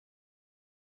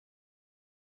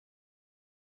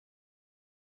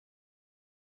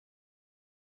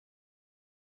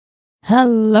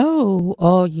Hello,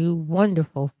 all you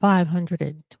wonderful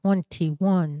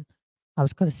 521. I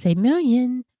was going to say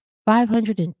million,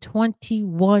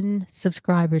 521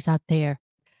 subscribers out there.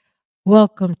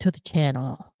 Welcome to the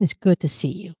channel. It's good to see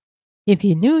you. If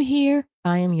you're new here,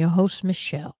 I am your host,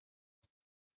 Michelle.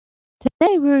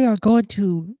 Today we are going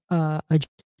to address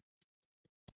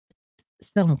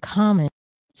some comments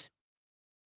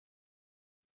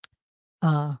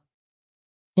uh,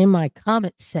 in my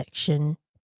comment section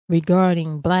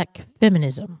regarding Black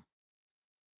feminism.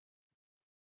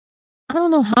 I don't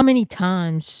know how many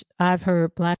times I've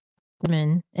heard Black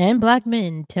women and Black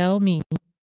men tell me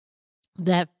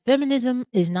that feminism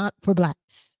is not for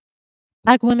Blacks.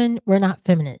 Black women were not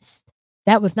feminists.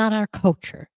 That was not our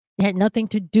culture. It had nothing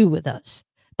to do with us.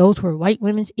 Those were white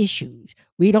women's issues.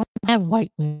 We don't have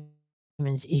white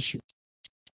women's issues.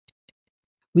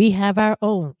 We have our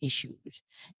own issues.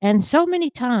 And so many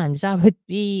times I would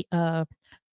be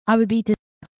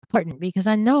disheartened because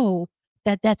I know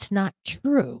that that's not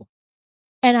true.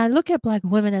 And I look at Black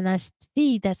women and I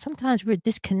see that sometimes we're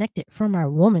disconnected from our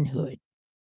womanhood,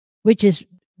 which is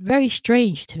very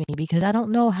strange to me because I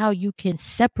don't know how you can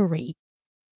separate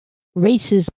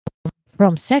racism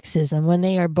from sexism when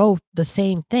they are both the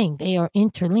same thing. They are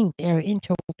interlinked, they are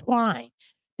intertwined.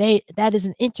 That is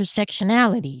an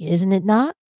intersectionality, isn't it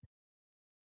not?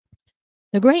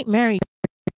 The great Mary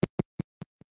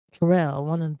Terrell,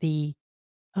 one of the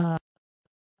uh,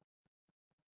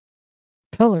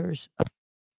 pillars of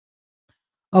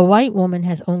a white woman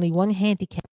has only one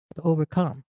handicap to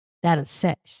overcome, that of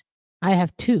sex. I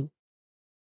have two,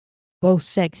 both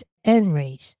sex and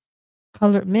race.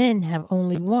 Colored men have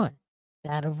only one,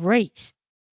 that of race.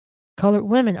 Colored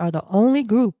women are the only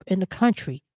group in the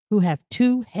country who have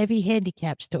two heavy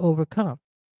handicaps to overcome,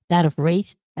 that of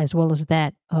race as well as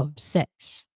that of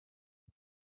sex.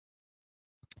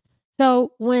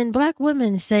 So when Black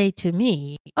women say to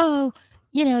me, oh,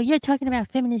 you're talking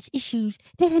about feminist issues,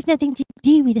 that has nothing to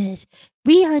do with us.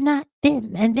 We are not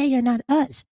them and they are not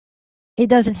us. It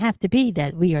doesn't have to be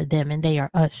that we are them and they are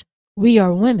us. We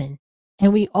are women,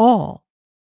 and we all,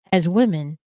 as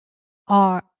women,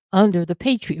 are under the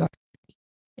patriarchy.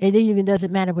 It even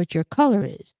doesn't matter what your color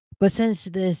is. But since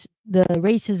the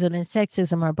racism and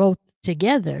sexism are both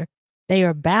together, they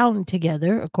are bound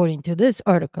together, according to this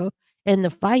article, in the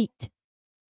fight.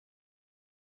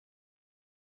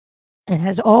 It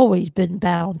has always been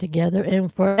bound together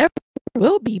and forever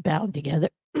will be bound together.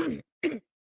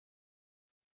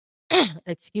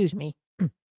 Excuse me.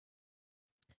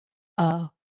 Uh,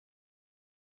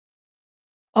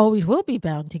 always will be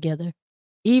bound together,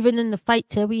 even in the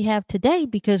fights that we have today,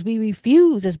 because we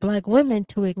refuse as Black women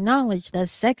to acknowledge that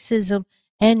sexism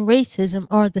and racism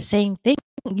are the same thing.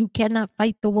 You cannot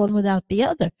fight the one without the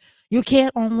other. You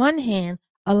can't, on one hand,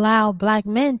 allow Black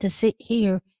men to sit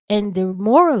here and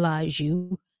demoralize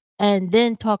you and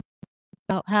then talk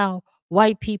about how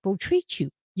white people treat you.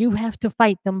 You have to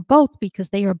fight them both because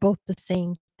they are both the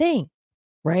same thing,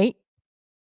 right?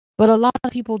 But a lot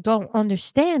of people don't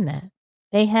understand that.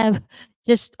 They have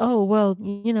just, oh, well,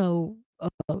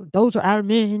 those are our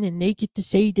men and they get to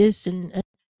say this. And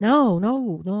no,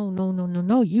 no, no, no, no, no,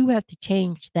 no. You have to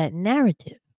change that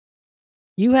narrative.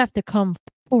 You have to come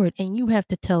forward and you have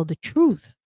to tell the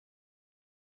truth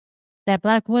that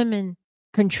Black women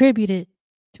contributed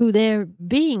to their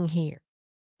being here.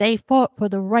 They fought for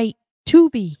the right to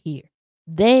be here.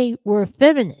 They were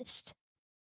feminists.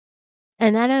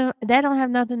 And that don't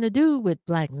have nothing to do with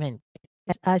Black men.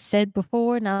 As I said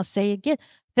before, and I'll say again,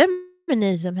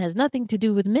 feminism has nothing to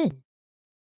do with men.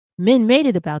 Men made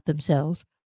it about themselves,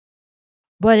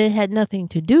 but it had nothing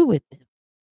to do with them.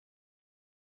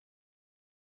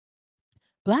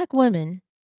 Black women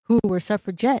who were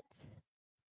suffragettes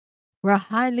were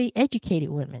highly educated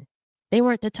women. They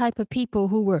weren't the type of people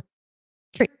who were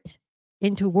tricked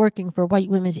into working for white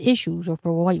women's issues or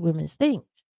for white women's things.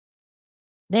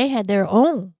 They had their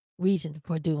own reason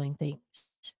for doing things.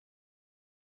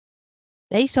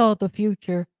 They saw the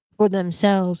future for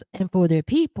themselves and for their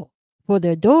people, for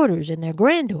their daughters and their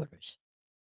granddaughters.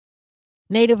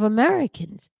 Native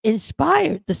Americans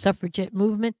inspired the suffragette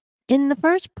movement in the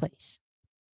first place.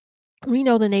 We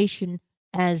know the nation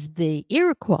as the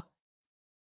Iroquois.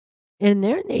 In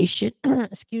their nation,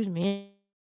 excuse me,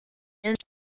 and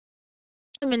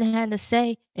women had a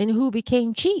say in who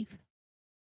became chief.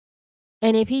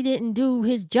 And if he didn't do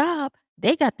his job,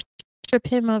 they got to strip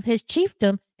him of his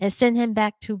chiefdom and send him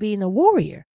back to being a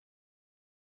warrior.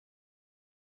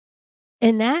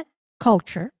 In that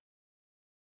culture,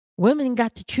 women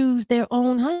got to choose their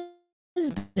own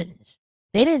husbands.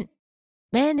 They didn't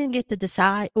Man didn't get to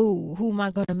decide, oh, who am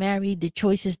I going to marry? The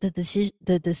choices, the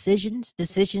decisions.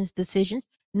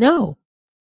 No,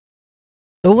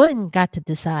 the women got to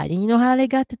decide. And you know how they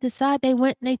got to decide? They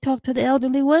went and they talked to the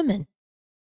elderly women.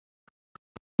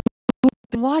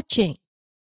 Been watching.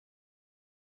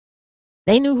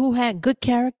 They knew who had good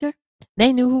character.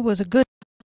 They knew who was a good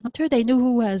hunter. They knew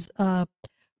who was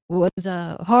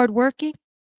hardworking.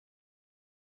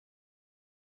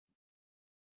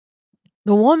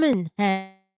 The woman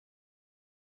had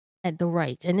the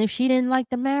rights, and if she didn't like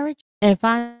the marriage, and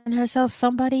find herself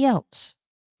somebody else.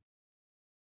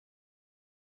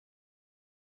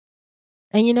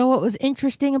 And you know what was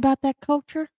interesting about that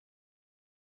culture?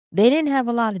 They didn't have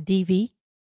a lot of DV.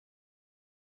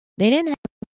 They didn't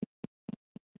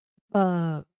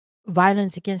have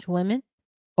violence against women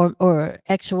or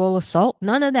sexual assault.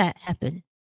 None of that happened.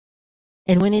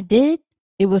 And when it did,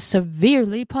 it was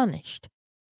severely punished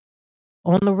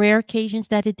on the rare occasions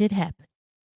that it did happen.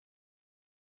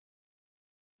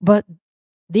 But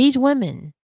these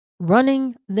women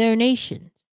running their nations,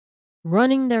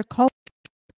 running their culture,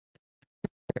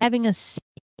 having a say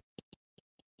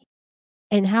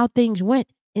in how things went,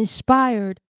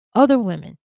 inspired other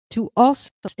women to also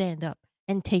stand up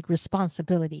and take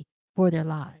responsibility for their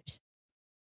lives.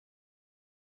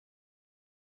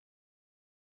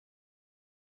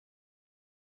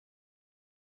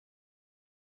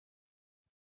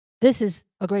 This is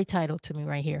a great title to me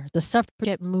right here. The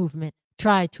suffragette movement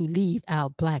tried to leave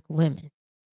out black women.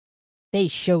 They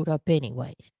showed up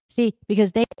anyways. See,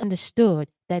 because they understood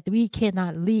that we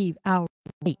cannot leave our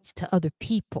rights to other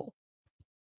people.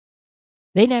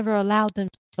 They never allowed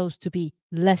themselves to be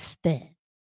less than.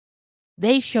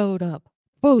 They showed up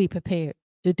fully prepared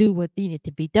to do what needed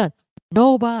to be done.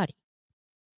 Nobody,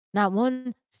 not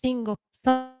one single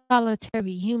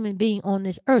solitary human being on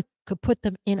this earth could put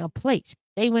them in a place.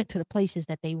 They went to the places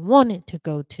that they wanted to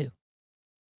go to.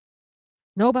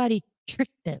 Nobody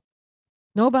tricked them.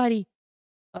 Nobody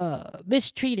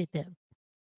mistreated them.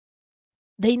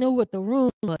 They knew what the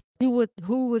room was, knew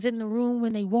who was in the room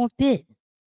when they walked in.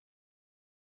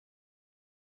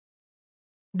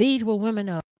 These were women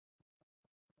of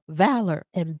valor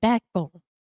and backbone.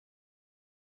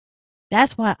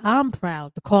 That's why I'm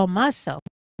proud to call myself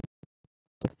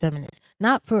a feminist,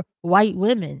 not for white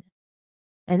women.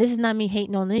 And this is not me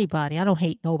hating on anybody. I don't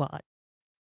hate nobody.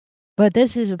 But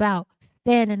this is about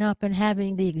standing up and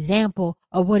having the example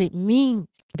of what it means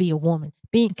to be a woman,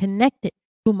 being connected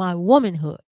to my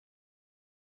womanhood.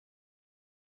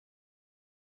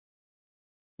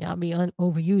 Y'all be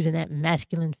overusing that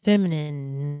masculine,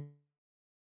 feminine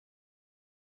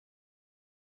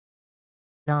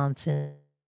nonsense.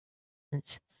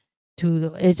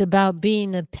 It's about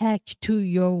being attached to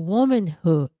your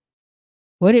womanhood.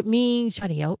 What it means,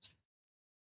 somebody else.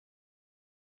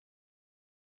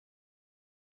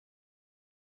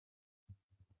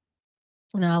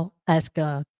 And I'll ask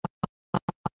in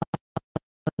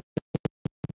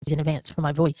advance for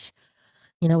my voice.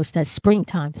 You know, it's that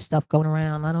springtime stuff going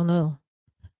around. I don't know.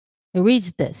 It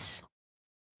reads this.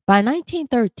 By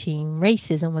 1913,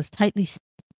 racism was tightly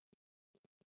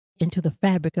into the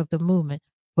fabric of the movement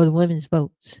for the women's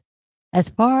votes. As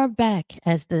far back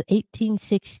as the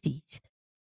 1860s,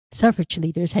 suffrage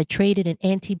leaders had traded in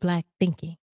anti-black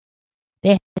thinking. They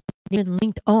had even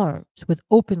linked arms with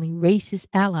openly racist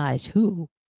allies who,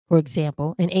 for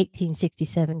example, in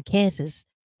 1867 Kansas,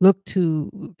 looked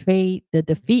to trade the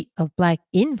defeat of black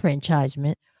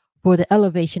enfranchisement for the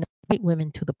elevation of white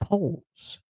women to the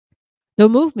polls. The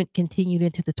movement continued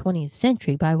into the 20th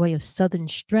century by way of Southern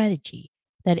strategy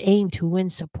that aimed to win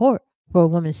support for a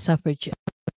women's suffrage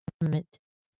movement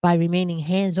by remaining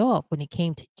hands off when it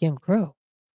came to Jim Crow,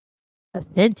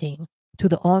 assenting to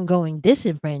the ongoing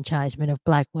disenfranchisement of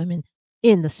black women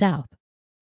in the South.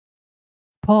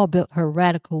 Paul built her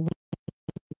radical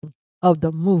wing of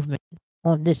the movement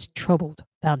on this troubled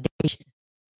foundation.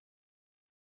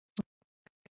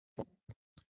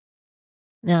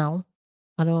 Now,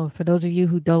 I don't know, for those of you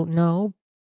who don't know,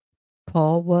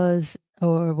 Paul was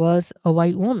a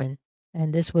white woman,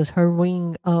 and this was her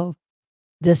wing of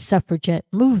the suffragette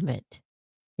movement.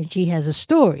 And she has a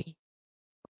story.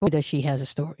 Or does she has a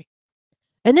story?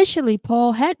 Initially,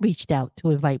 Paul had reached out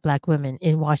to invite black women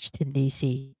in Washington,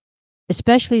 D.C.,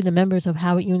 especially the members of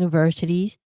Howard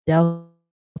University's Delta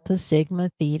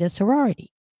Sigma Theta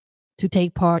sorority, to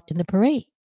take part in the parade.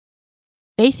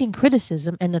 Facing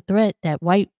criticism and the threat that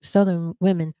white Southern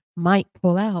women might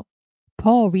pull out,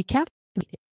 Paul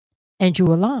recalculated and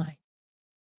drew a line.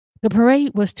 The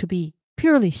parade was to be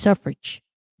purely suffrage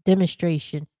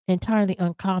demonstration, entirely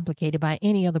uncomplicated by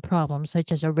any other problems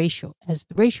such as the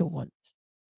racial ones.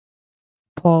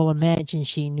 Paul imagined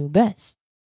she knew best,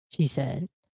 she said.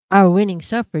 Our winning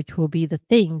suffrage will be the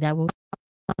thing that will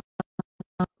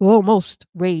almost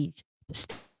raise the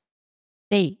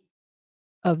state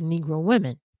of Negro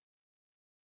women.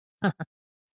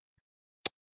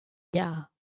 Yeah.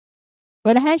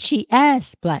 But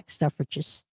black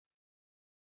suffragists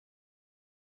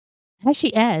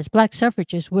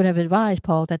would have advised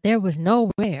Paul that there was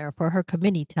nowhere for her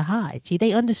committee to hide. See,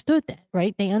 they understood that,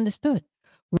 right? They understood.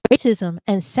 Racism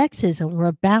and sexism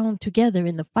were bound together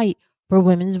in the fight for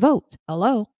women's votes.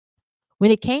 Hello? When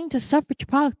it came to suffrage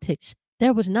politics,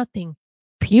 there was nothing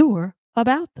pure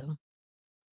about them.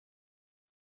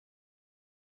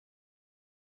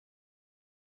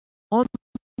 On the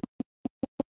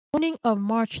morning of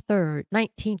March 3rd,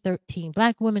 1913,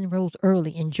 black women rose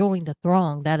early and joined the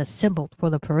throng that assembled for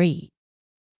the parade.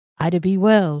 Ida B.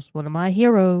 Wells, one of my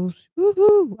heroes.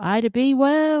 Woohoo! Ida B.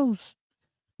 Wells.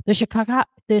 The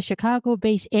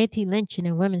Chicago-based anti-lynching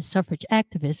and women's suffrage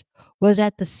activist was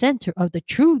at the center of the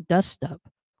true dust-up.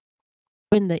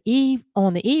 On the eve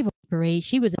of the parade,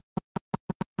 she was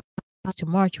asked to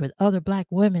march with other black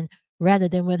women rather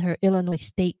than with her Illinois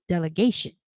state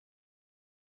delegation.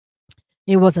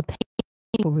 It was a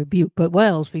painful rebuke, but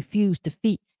Wells refused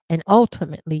defeat and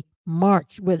ultimately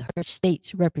marched with her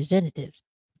state's representatives,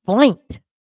 flanked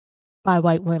by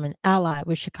white women allied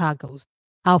with Chicago's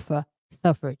Alpha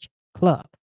Suffrage Club.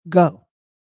 Go.